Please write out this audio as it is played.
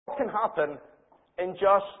can happen in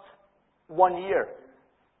just 1 year.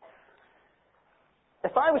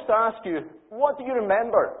 If I was to ask you, what do you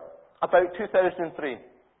remember about 2003?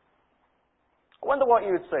 I wonder what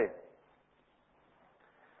you would say.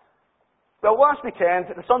 Well, last weekend,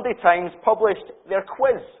 the Sunday Times published their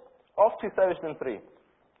quiz of 2003.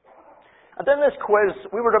 And in this quiz,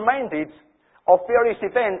 we were reminded of various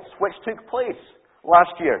events which took place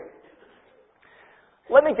last year.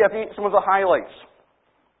 Let me give you some of the highlights.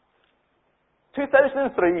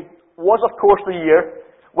 2003 was, of course, the year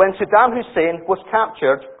when Saddam Hussein was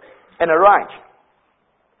captured in Iraq.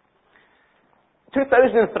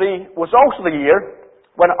 2003 was also the year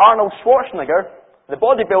when Arnold Schwarzenegger, the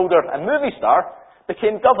bodybuilder and movie star,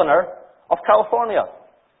 became governor of California.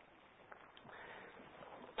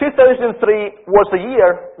 2003 was the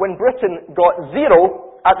year when Britain got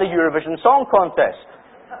 0 at the Eurovision Song Contest.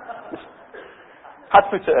 Had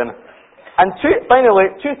to put it in. And finally,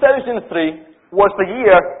 2003 was the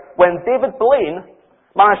year when David Blaine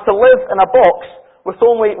managed to live in a box with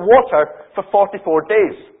only water for 44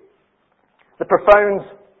 days. The profound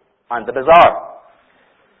and the bizarre.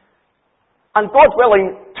 And God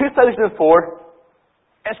willing, 2004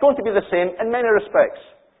 is going to be the same in many respects.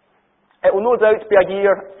 It will no doubt be a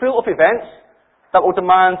year full of events that will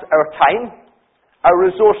demand our time, our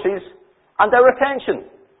resources, and our attention.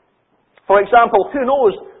 For example, who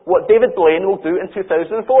knows what David Blaine will do in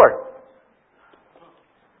 2004?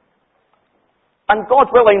 And God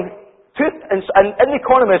willing, in The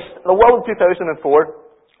Economist, the world in 2004,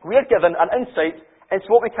 we are given an insight into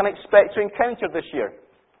what we can expect to encounter this year.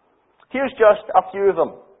 Here's just a few of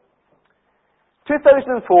them.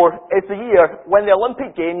 2004 is the year when the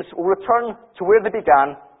Olympic Games will return to where they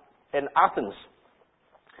began, in Athens.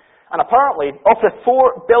 And apparently, of the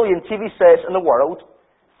 4 billion TV sets in the world,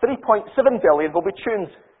 3.7 billion will be tuned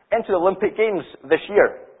into the Olympic Games this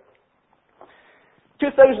year.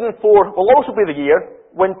 2004 will also be the year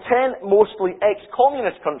when 10 mostly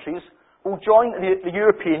ex-communist countries will join the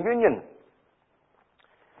European Union.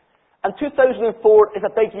 And 2004 is a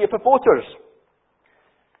big year for voters.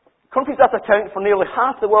 Countries that account for nearly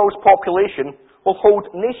half the world's population will hold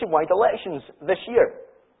nationwide elections this year,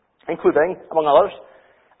 including, among others,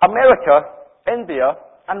 America, India,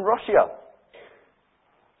 and Russia.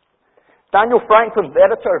 Daniel Franklin, the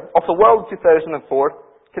editor of The World 2004,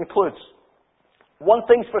 concludes, "One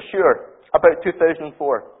thing's for sure about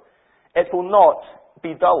 2004. It will not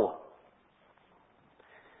be dull."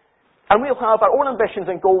 And we'll have our own ambitions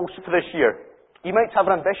and goals for this year. You might have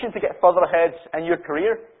an ambition to get further ahead in your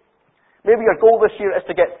career. Maybe your goal this year is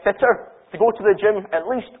to get fitter, to go to the gym at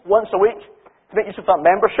least once a week, to make use of that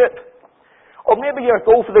membership. Or maybe your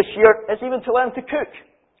goal for this year is even to learn to cook,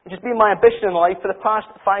 which has been my ambition in life for the past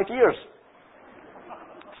 5 years.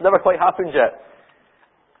 It's never quite happened yet.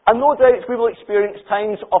 And no doubt we will experience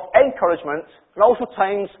times of encouragement and also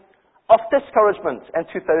times of discouragement in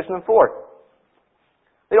 2004.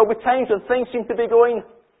 There will be times when things seem to be going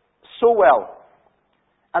so well.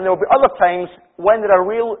 And there will be other times when there are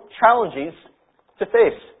real challenges to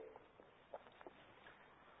face.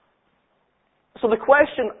 So the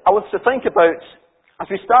question I want us to think about as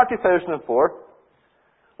we start 2004,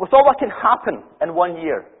 with all that can happen in 1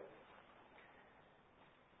 year,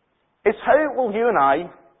 is how will you and I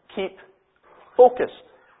keep focused?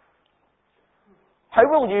 How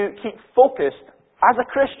will you keep focused as a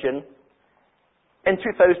Christian in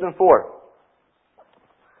 2004?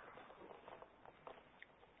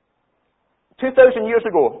 2,000 years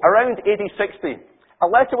ago, around AD 60, a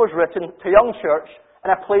letter was written to a young church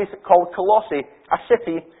in a place called Colossae, a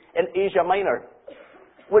city in Asia Minor,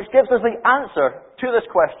 which gives us the answer to this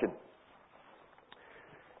question.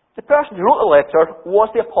 The person who wrote the letter was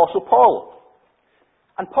the Apostle Paul.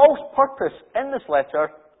 And Paul's purpose in this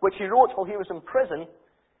letter, which he wrote while he was in prison,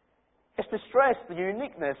 is to stress the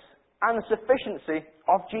uniqueness and the sufficiency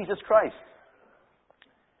of Jesus Christ.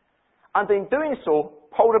 And in doing so,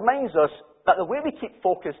 Paul reminds us that the way we keep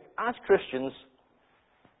focused as Christians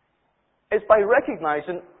is by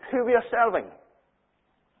recognizing who we are serving.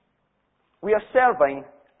 We are serving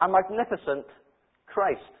a magnificent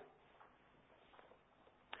Christ.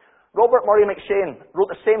 Robert Murray McCheyne wrote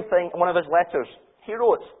the same thing in one of his letters. He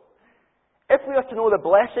wrote, "If we are to know the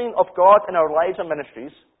blessing of God in our lives and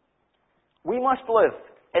ministries, we must live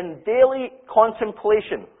in daily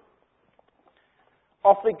contemplation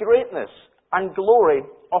of the greatness and glory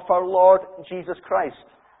of our Lord Jesus Christ."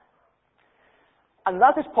 And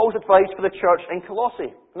that is Paul's advice for the church in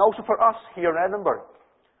Colossae, and also for us here in Edinburgh.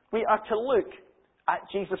 We are to look at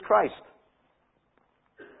Jesus Christ.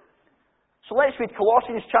 So let's read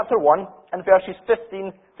Colossians chapter 1 and verses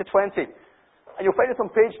 15 to 20. And you'll find it on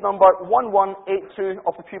page number 1182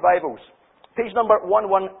 of the Pew Bibles. Page number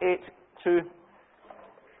 1182,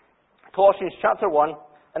 Colossians chapter 1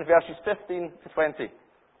 and verses 15 to 20.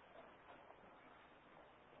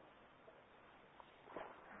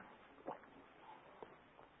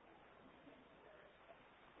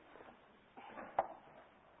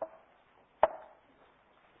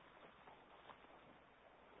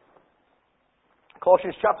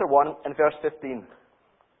 Colossians chapter 1 and verse 15.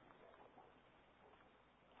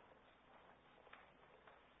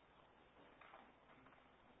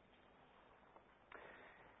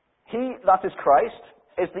 He, that is Christ,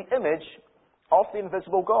 is the image of the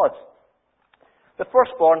invisible God, the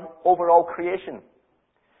firstborn over all creation.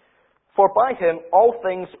 For by him all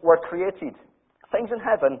things were created, things in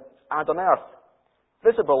heaven and on earth,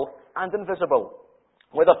 visible and invisible,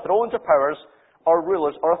 whether thrones or powers, or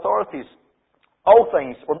rulers or authorities. All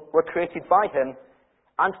things were created by him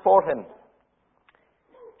and for him.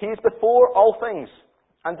 He is before all things,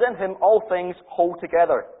 and in him all things hold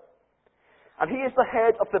together. And he is the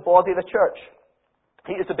head of the body of the church.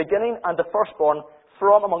 He is the beginning and the firstborn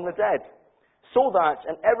from among the dead, so that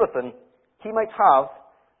in everything he might have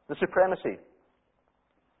the supremacy.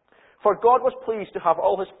 For God was pleased to have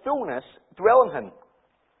all his fullness dwell in him,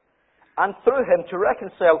 and through him to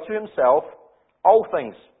reconcile to himself all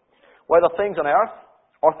things, whether things on earth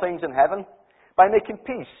or things in heaven, by making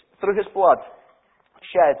peace through his blood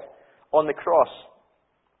shed on the cross.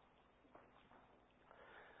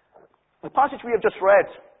 The passage we have just read,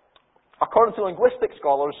 according to linguistic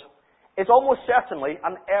scholars, is almost certainly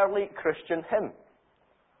an early Christian hymn.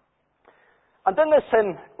 And in this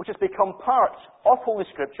hymn, which has become part of Holy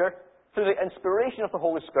Scripture through the inspiration of the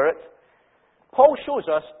Holy Spirit, Paul shows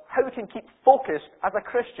us how we can keep focused as a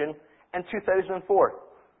Christian in 2004.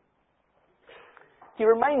 He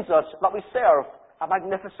reminds us that we serve a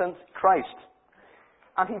magnificent Christ.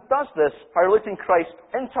 And he does this by relating Christ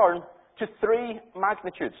in turn to three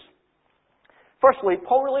magnitudes. Firstly,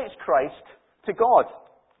 Paul relates Christ to God.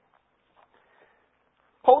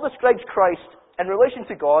 Paul describes Christ in relation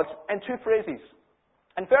to God in two phrases.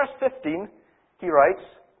 In verse 15, he writes,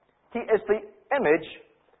 he is the image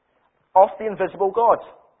of the invisible God.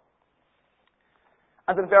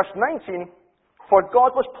 And in verse 19, for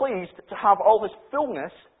God was pleased to have all his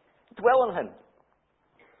fullness dwell in him.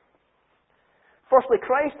 Firstly,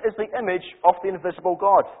 Christ is the image of the invisible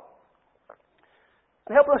God.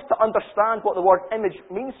 And helping us to understand what the word image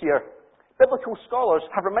means here, biblical scholars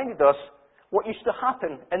have reminded us what used to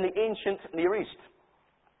happen in the ancient Near East.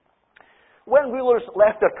 When rulers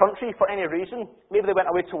left their country for any reason, maybe they went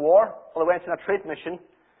away to war or they went on a trade mission,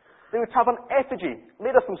 they would have an effigy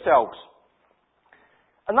made of themselves.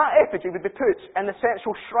 And that effigy would be put in the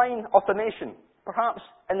central shrine of the nation, perhaps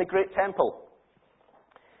in the Great Temple.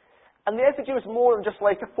 And the effigy was more than just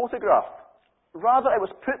like a photograph. Rather, it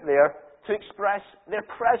was put there to express their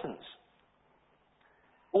presence.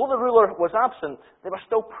 Although the ruler was absent, they were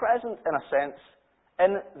still present, in a sense,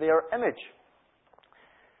 in their image.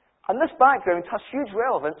 And this background has huge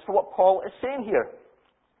relevance for what Paul is saying here.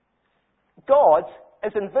 God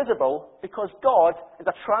is invisible because God is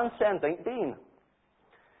a transcendent being.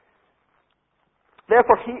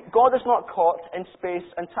 Therefore, God is not caught in space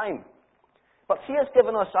and time. But he has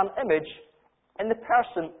given us an image in the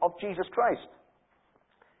person of Jesus Christ.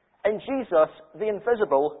 In Jesus, the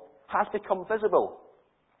invisible has become visible.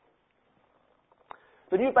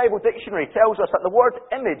 The New Bible Dictionary tells us that the word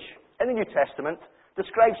image in the New Testament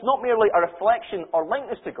describes not merely a reflection or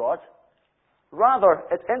likeness to God, rather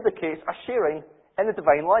it indicates a sharing in the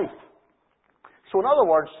divine life. So in other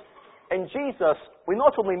words, in Jesus, we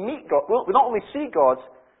not only meet God, we not only see God,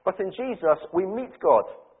 but in Jesus, we meet God.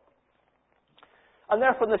 And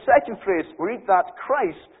therefore, in the second phrase, we read that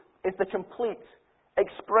Christ is the complete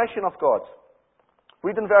expression of God.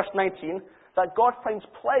 Read in verse 19 that God finds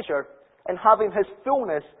pleasure in having his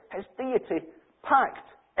fullness, his deity, packed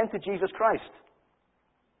into Jesus Christ.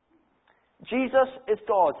 Jesus is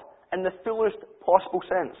God in the fullest possible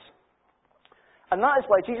sense. And that is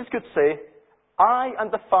why Jesus could say, I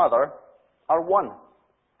and the Father are one.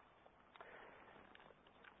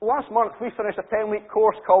 Last month we finished a 10-week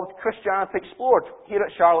course called Christianity Explored here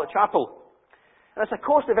at Charlotte Chapel. And it's a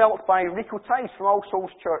course developed by Rico Tice from All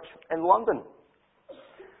Souls Church in London.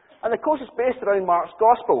 And the course is based around Mark's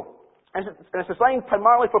Gospel. And it's designed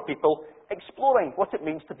primarily for people exploring what it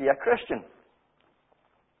means to be a Christian.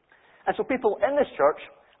 And so people in this church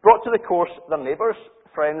brought to the course their neighbours,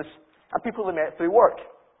 friends, and people they met through work.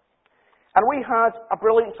 And we had a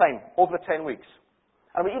brilliant time over the 10 weeks.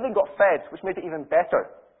 And we even got fed, which made it even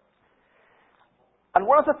better. And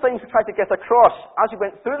one of the things we tried to get across as we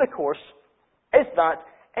went through the course is that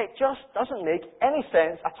it just doesn't make any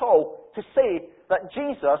sense at all to say that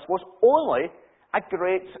Jesus was only a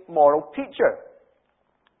great moral teacher.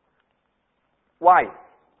 Why?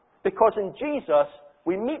 Because in Jesus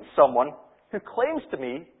we meet someone who claims to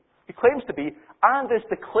be and is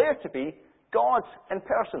declared to be God in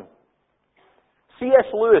person. C.S.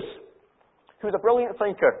 Lewis, who was a brilliant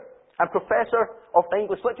thinker and professor of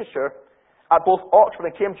English literature at both Oxford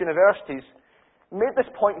and Cambridge universities, made this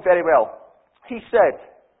point very well. He said,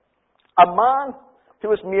 "A man who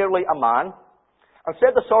was merely a man and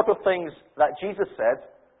said the sort of things that Jesus said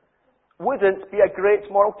wouldn't be a great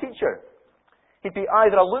moral teacher. He'd be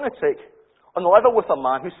either a lunatic on the level with a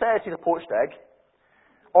man who says he's a poached egg,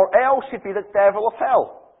 or else he'd be the devil of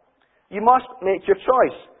hell. You must make your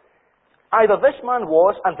choice. Either this man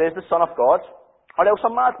was and is the Son of God, or else a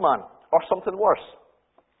madman, or something worse.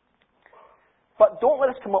 But don't let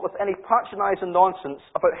us come up with any patronising nonsense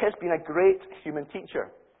about his being a great human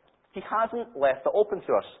teacher. He hasn't left it open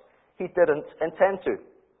to us. He didn't intend to."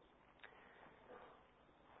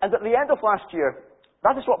 And at the end of last year,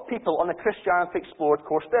 that is what people on the Christianity Explored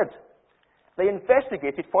course did. They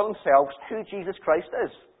investigated for themselves who Jesus Christ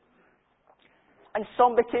is. And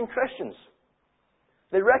some became Christians.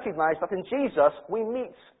 They recognized that in Jesus we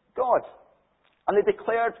meet God. And they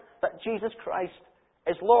declared that Jesus Christ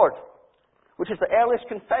is Lord, which is the earliest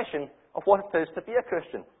confession of what it is to be a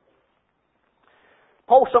Christian.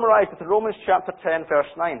 Paul summarized it in Romans chapter 10,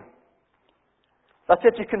 verse 9. That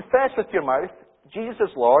if you confess with your mouth Jesus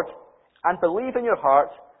is Lord, and believe in your heart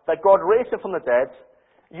that God raised him from the dead,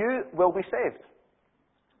 you will be saved.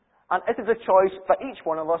 And it is a choice that each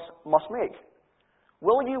one of us must make.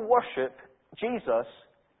 Will you worship Jesus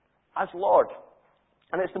as Lord?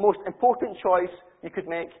 And it's the most important choice you could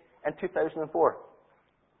make in 2004.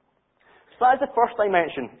 So that is the first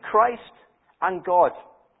dimension, Christ and God.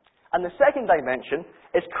 And the second dimension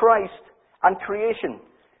is Christ and creation,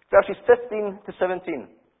 verses 15 to 17.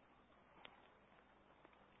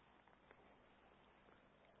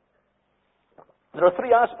 There are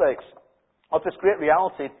three aspects of this great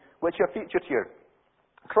reality which are featured here.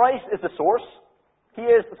 Christ is the source, he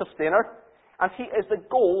is the sustainer, and he is the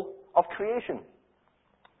goal of creation.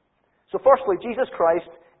 So firstly, Jesus Christ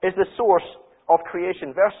is the source of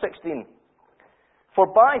creation. Verse 16. For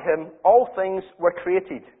by him all things were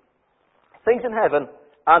created, things in heaven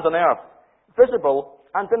and on earth, visible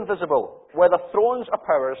and invisible, whether thrones or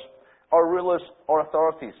powers, or rulers or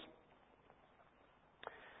authorities.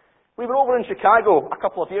 We were over in Chicago a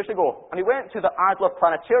couple of years ago, and we went to the Adler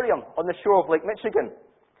Planetarium on the shore of Lake Michigan.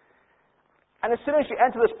 And as soon as you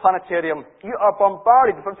enter this planetarium, you are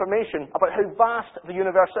bombarded with information about how vast the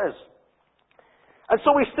universe is. And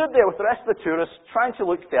so we stood there with the rest of the tourists trying to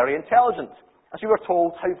look very intelligent, as we were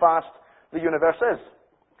told how vast the universe is.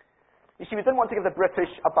 You see, we didn't want to give the British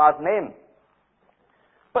a bad name.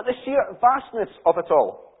 But the sheer vastness of it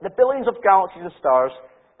all, the billions of galaxies and stars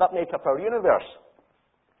that make up our universe.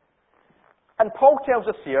 And Paul tells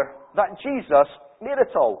us here that Jesus made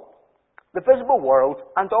it all, the visible world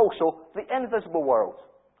and also the invisible world.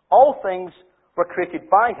 All things were created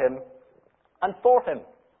by him and for him.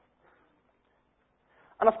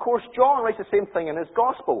 And of course, John writes the same thing in his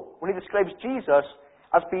Gospel when he describes Jesus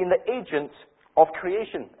as being the agent of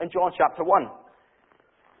creation in John chapter 1.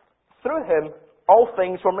 Through him, all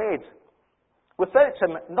things were made. Without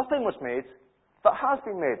him, nothing was made that has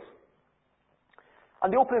been made.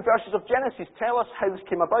 And the opening verses of Genesis tell us how this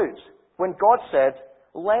came about, when God said,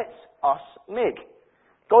 "Let us make."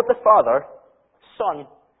 God the Father, Son,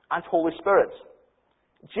 and Holy Spirit.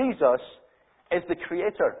 Jesus is the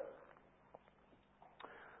Creator.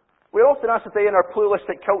 We're often asked today in our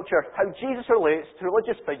pluralistic culture how Jesus relates to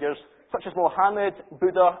religious figures such as Mohammed,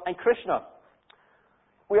 Buddha, and Krishna.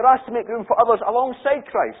 We are asked to make room for others alongside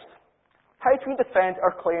Christ. How can we defend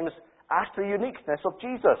our claims as to the uniqueness of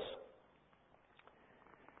Jesus?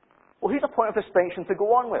 Well, here's a point of distinction to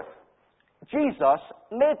go on with. Jesus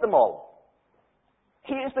made them all.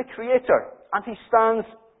 He is the Creator, and he stands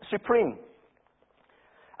supreme.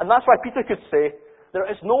 And that's why Peter could say, there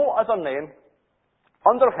is no other name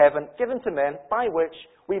under heaven given to men by which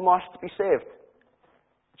we must be saved.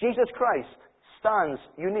 Jesus Christ stands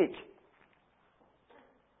unique.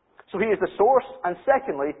 So he is the source, and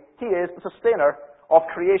secondly, he is the sustainer of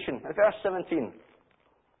creation. In verse 17.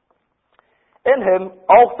 In him,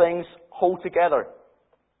 all things hold together.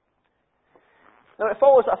 Now it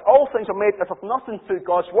follows that if all things are made out of nothing through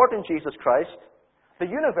God's word in Jesus Christ, the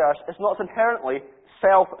universe is not inherently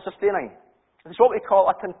self-sustaining. It's what we call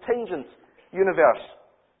a contingent universe.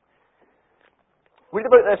 Read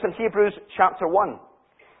about this in Hebrews chapter 1.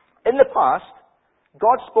 In the past,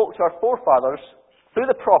 God spoke to our forefathers through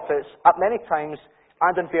the prophets at many times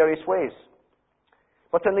and in various ways.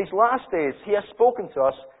 But in these last days he has spoken to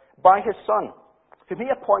us by his Son, whom he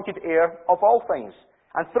appointed heir of all things,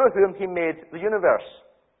 and through whom he made the universe.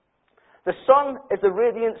 The Son is the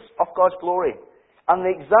radiance of God's glory, and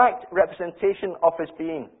the exact representation of his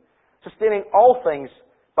being, sustaining all things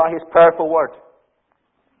by his powerful word.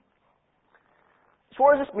 So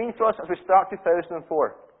what does this mean for us as we start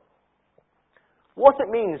 2004? What it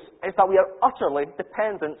means is that we are utterly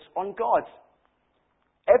dependent on God.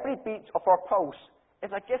 Every beat of our pulse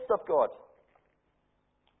is a gift of God.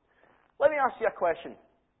 Let me ask you a question.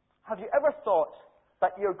 Have you ever thought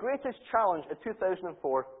that your greatest challenge in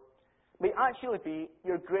 2004 may actually be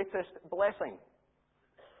your greatest blessing?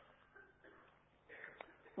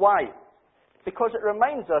 Why? Because it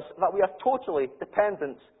reminds us that we are totally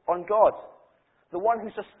dependent on God, the one who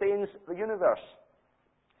sustains the universe.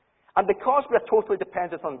 And because we are totally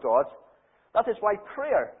dependent on God, that is why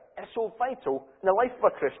prayer is so vital in the life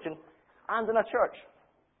of a Christian and in a church.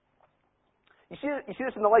 You see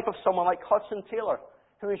this in the life of someone like Hudson Taylor,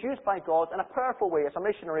 who was used by God in a powerful way as a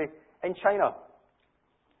missionary in China.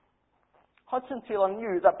 Hudson Taylor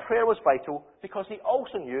knew that prayer was vital because he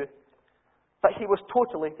also knew that he was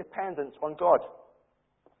totally dependent on God.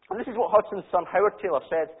 And this is what Hudson's son Howard Taylor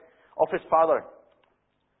said of his father.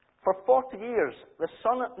 For 40 years, the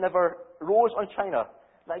sun never rose on China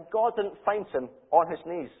that God didn't find him on his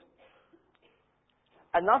knees.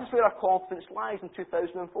 And that is where our confidence lies in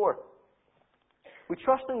 2004. We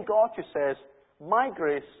trust in God who says, "My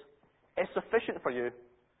grace is sufficient for you,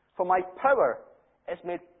 for my power is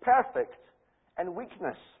made perfect in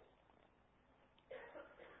weakness."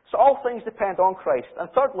 So all things depend on Christ.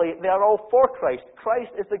 And thirdly, they are all for Christ.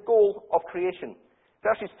 Christ is the goal of creation.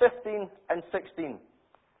 Verses 15 and 16.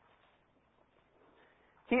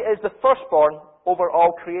 He is the firstborn over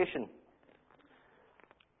all creation.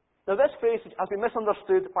 Now this phrase has been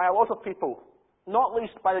misunderstood by a lot of people, not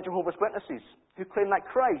least by the Jehovah's Witnesses, who claim that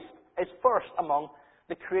Christ is first among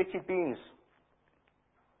the created beings.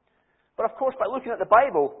 But of course, by looking at the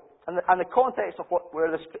Bible and the context of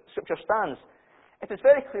where the Scripture stands, it is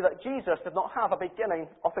very clear that Jesus did not have a beginning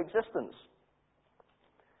of existence.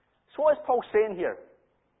 So what is Paul saying here?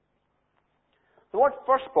 The word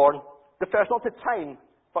firstborn refers not to time,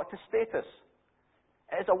 but to status.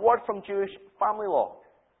 It is a word from Jewish family law.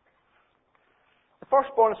 The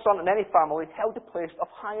firstborn son in any family held the place of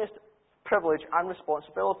highest privilege and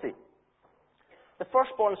responsibility. The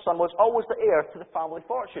firstborn son was always the heir to the family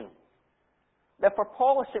fortune. Therefore,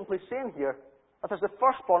 Paul is simply saying here that as the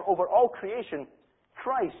firstborn over all creation,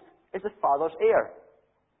 Christ is the Father's heir.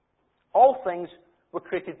 All things were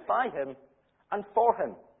created by him and for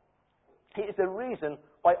him. He is the reason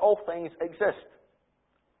why all things exist.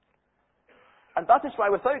 And that is why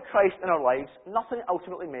without Christ in our lives, nothing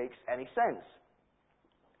ultimately makes any sense.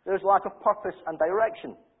 There is lack of purpose and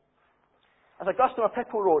direction. As Augustine of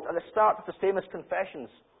Hippo wrote at the start of his famous Confessions,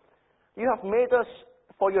 "You have made us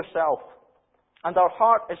for yourself, and our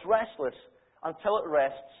heart is restless until it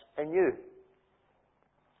rests in you."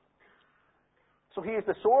 So he is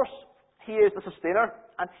the source, he is the sustainer,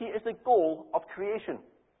 and he is the goal of creation.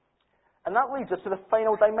 And that leads us to the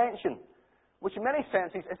final dimension, which in many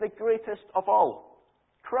senses is the greatest of all,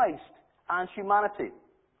 Christ and humanity.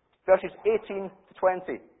 Verses 18 to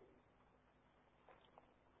 20.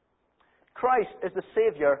 Christ is the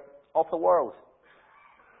Saviour of the world.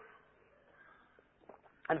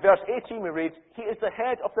 In verse 18 we read, "He is the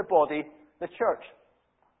head of the body, the church."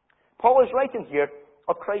 Paul is writing here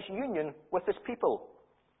of Christ's union with his people.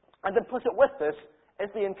 And implicit with this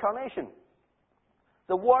is the incarnation.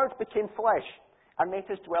 The Word became flesh and made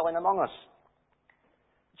his dwelling among us.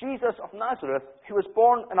 Jesus of Nazareth, who was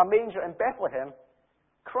born in a manger in Bethlehem,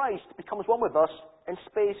 Christ becomes one with us in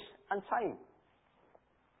space and time.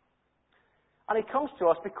 And he comes to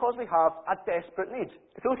us because we have a desperate need.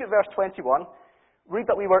 If you look at verse 21, read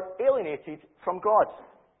that we were alienated from God.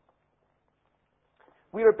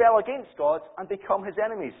 We rebel against God and become his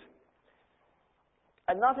enemies.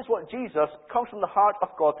 And that is what Jesus comes from the heart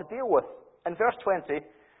of God to deal with. In verse 20,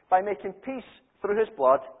 by making peace through his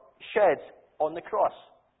blood shed on the cross.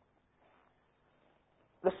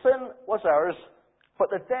 The sin was ours, but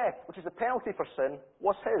the death, which is the penalty for sin,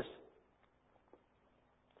 was his.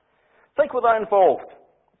 Think what that involved.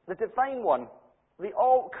 The divine one, the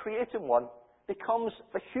all-creating one, becomes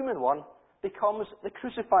the human one, becomes the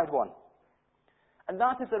crucified one. And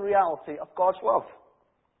that is the reality of God's love.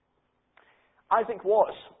 Isaac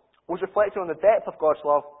Watts was reflecting on the depth of God's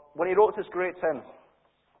love when he wrote his great hymn.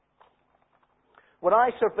 "When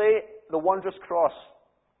I survey the wondrous cross,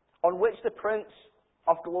 on which the Prince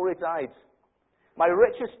of glory died. My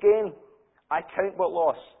richest gain I count but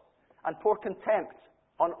loss, and pour contempt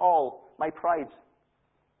on all my pride.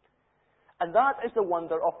 And that is the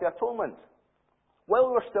wonder of the atonement. While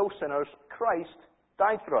we were still sinners, Christ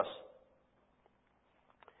died for us.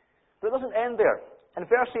 But it doesn't end there. In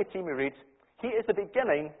verse 18 we read, He is the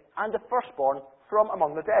beginning and the firstborn from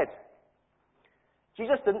among the dead.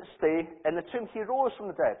 Jesus didn't stay in the tomb. He rose from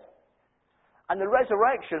the dead. And the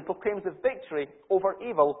resurrection proclaims the victory over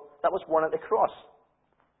evil that was won at the cross.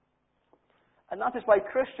 And that is why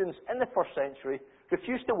Christians in the first century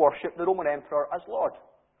refused to worship the Roman Emperor as Lord,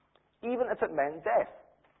 even if it meant death.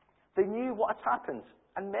 They knew what had happened,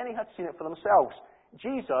 and many had seen it for themselves.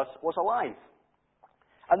 Jesus was alive,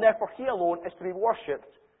 and therefore He alone is to be worshipped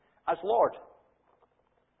as Lord.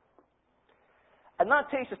 And that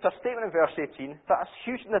takes us to a statement in verse 18 that has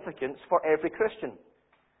huge significance for every Christian.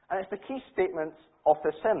 And it's the key statement of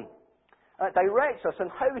this hymn. And it directs us on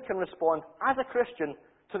how we can respond as a Christian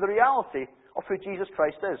to the reality of who Jesus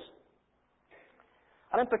Christ is.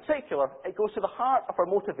 And in particular, it goes to the heart of our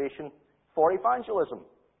motivation for evangelism.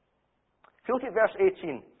 If you look at verse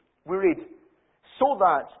 18, we read, so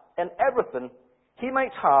that in everything He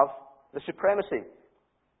might have the supremacy.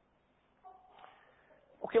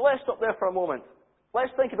 Okay, let's stop there for a moment.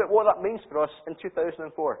 Let's think about what that means for us in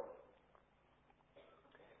 2004.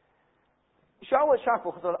 Charlotte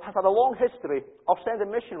Chapel has had a long history of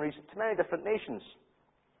sending missionaries to many different nations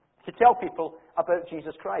to tell people about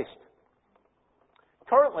Jesus Christ.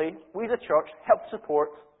 Currently, we as a church help support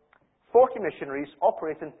 40 missionaries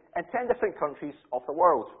operating in 10 different countries of the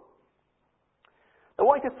world. I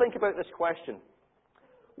want you to think about this question.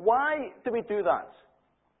 Why do we do that?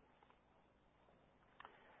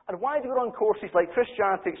 And why do we run courses like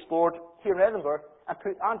Christianity Explored here in Edinburgh and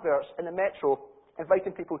put adverts in the metro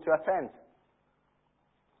inviting people to attend?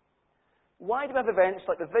 Why do we have events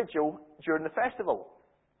like the vigil during the festival?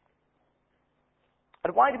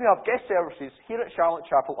 And why do we have guest services here at Charlotte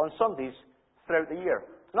Chapel on Sundays throughout the year?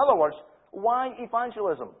 In other words, why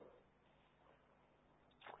evangelism?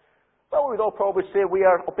 Well, we'd all probably say we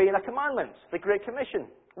are obeying a commandment, the Great Commission.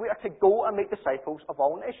 We are to go and make disciples of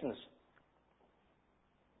all nations.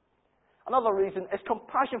 Another reason is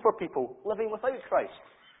compassion for people living without Christ.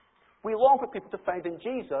 We long for people to find in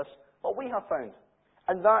Jesus what we have found,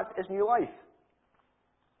 and that is new life.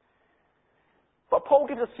 But Paul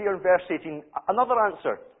gives us here in verse 18 another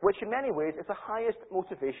answer, which in many ways is the highest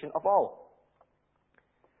motivation of all.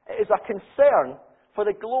 It is a concern for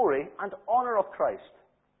the glory and honour of Christ,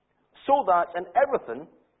 so that in everything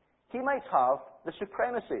He might have the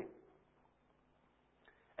supremacy.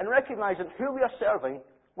 In recognising who we are serving,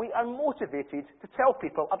 we are motivated to tell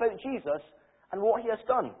people about Jesus and what He has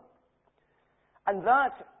done. And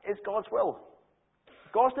that is God's will.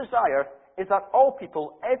 God's desire is that all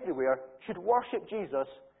people everywhere should worship Jesus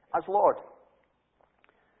as Lord.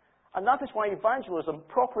 And that is why evangelism,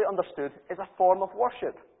 properly understood, is a form of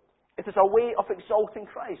worship. It is a way of exalting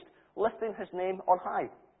Christ, lifting His name on high.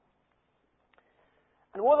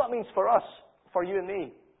 And what that means for us, for you and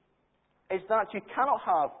me, is that you cannot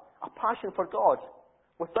have a passion for God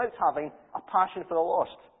without having a passion for the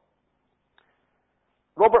lost.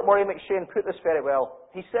 Robert Murray McShane put this very well.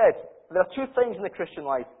 He said, there are two things in the Christian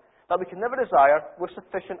life that we can never desire with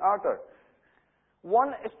sufficient ardour.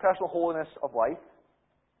 One is personal holiness of life,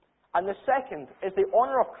 and the second is the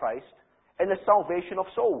honour of Christ in the salvation of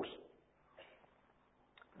souls.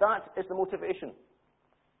 That is the motivation.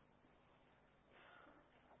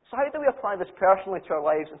 So how do we apply this personally to our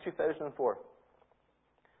lives in 2004?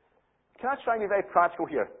 Can I try and be very practical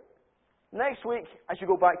here? Next week, as you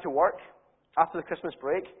go back to work, after the Christmas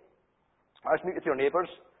break, or as you meet with your neighbours,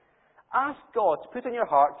 ask God to put in your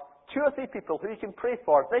heart 2 or 3 people who you can pray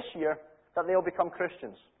for this year that they will become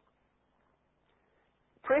Christians.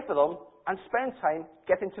 Pray for them and spend time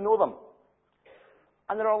getting to know them.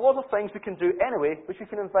 And there are a lot of things we can do anyway which we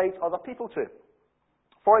can invite other people to.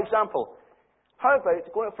 For example, how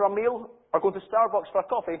about going out for a meal or going to Starbucks for a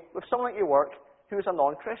coffee with someone at your work who is a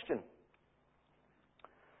non-Christian?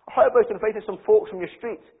 Or how about inviting some folks from your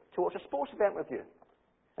street to watch a sports event with you?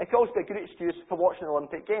 It can also be a good excuse for watching the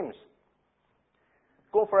Olympic Games.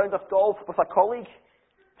 Going for a round of golf with a colleague,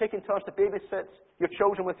 taking turns to babysit your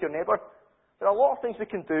children with your neighbour. There are a lot of things we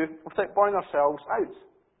can do without burning ourselves out.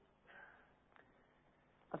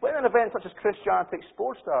 And when an event such as Christianity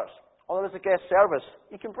Explored starts, or there is a guest service,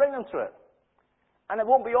 you can bring them to it. And it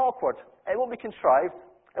won't be awkward, it won't be contrived,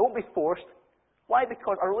 it won't be forced. Why?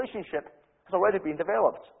 Because our relationship has already been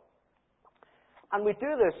developed. And we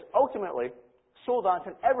do this, ultimately, so that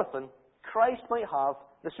in everything, Christ might have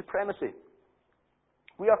the supremacy.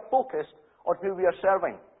 We are focused on who we are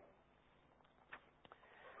serving.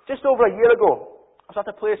 Just over a year ago, I was at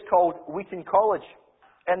a place called Wheaton College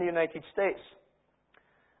in the United States.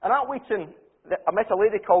 And at Wheaton, I met a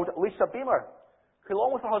lady called Lisa Beamer, who,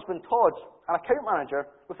 along with her husband Todd, an account manager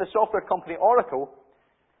with the software company Oracle,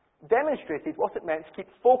 demonstrated what it meant to keep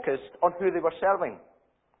focused on who they were serving.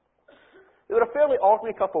 They were a fairly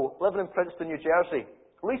ordinary couple living in Princeton, New Jersey.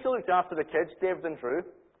 Lisa looked after the kids, David and Drew,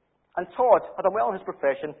 and Todd had done well in his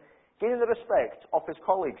profession, gaining the respect of his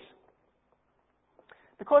colleagues.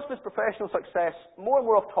 Because of his professional success, more and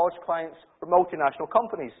more of Todd's clients were multinational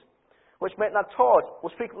companies, which meant that Todd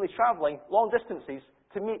was frequently travelling long distances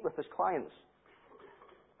to meet with his clients.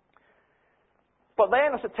 But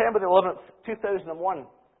then, on September the 11th, 2001,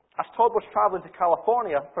 as Todd was travelling to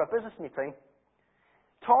California for a business meeting,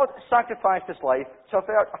 Todd sacrificed his life to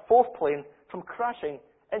avert a fourth plane from crashing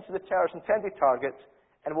into the terrorist intended target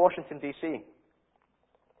in Washington, D.C.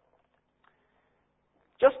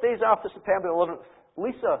 Just days after September 11th,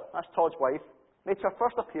 Lisa, that's Todd's wife, made her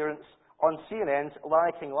first appearance on CNN's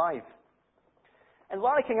Larry King Live. And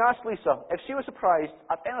Larry King asked Lisa if she was surprised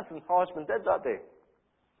at anything her husband did that day.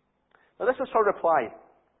 Now, this was her reply.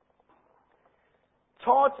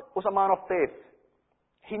 Todd was a man of faith.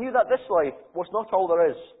 He knew that this life was not all there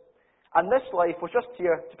is, and this life was just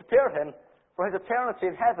here to prepare him for his eternity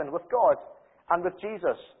in heaven with God and with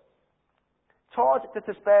Jesus. Todd did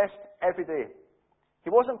his best every day. He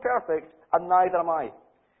wasn't perfect, and neither am I.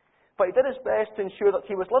 But he did his best to ensure that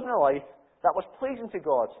he was living a life that was pleasing to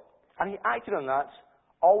God, and he acted on that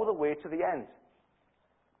all the way to the end.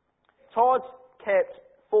 Todd kept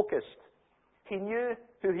focused. He knew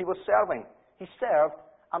who he was serving. He served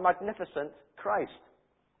a magnificent Christ.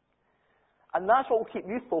 And that's what will keep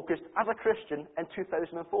you focused as a Christian in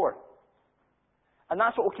 2004. And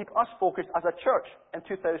that's what will keep us focused as a church in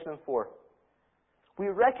 2004. We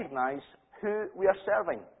recognize who we are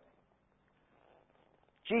serving.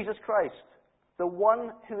 Jesus Christ, the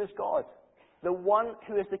one who is God, the one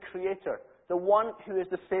who is the Creator, the one who is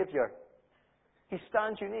the Saviour. He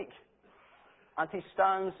stands unique, and He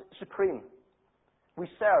stands supreme. We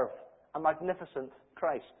serve a magnificent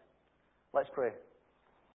Christ. Let's pray.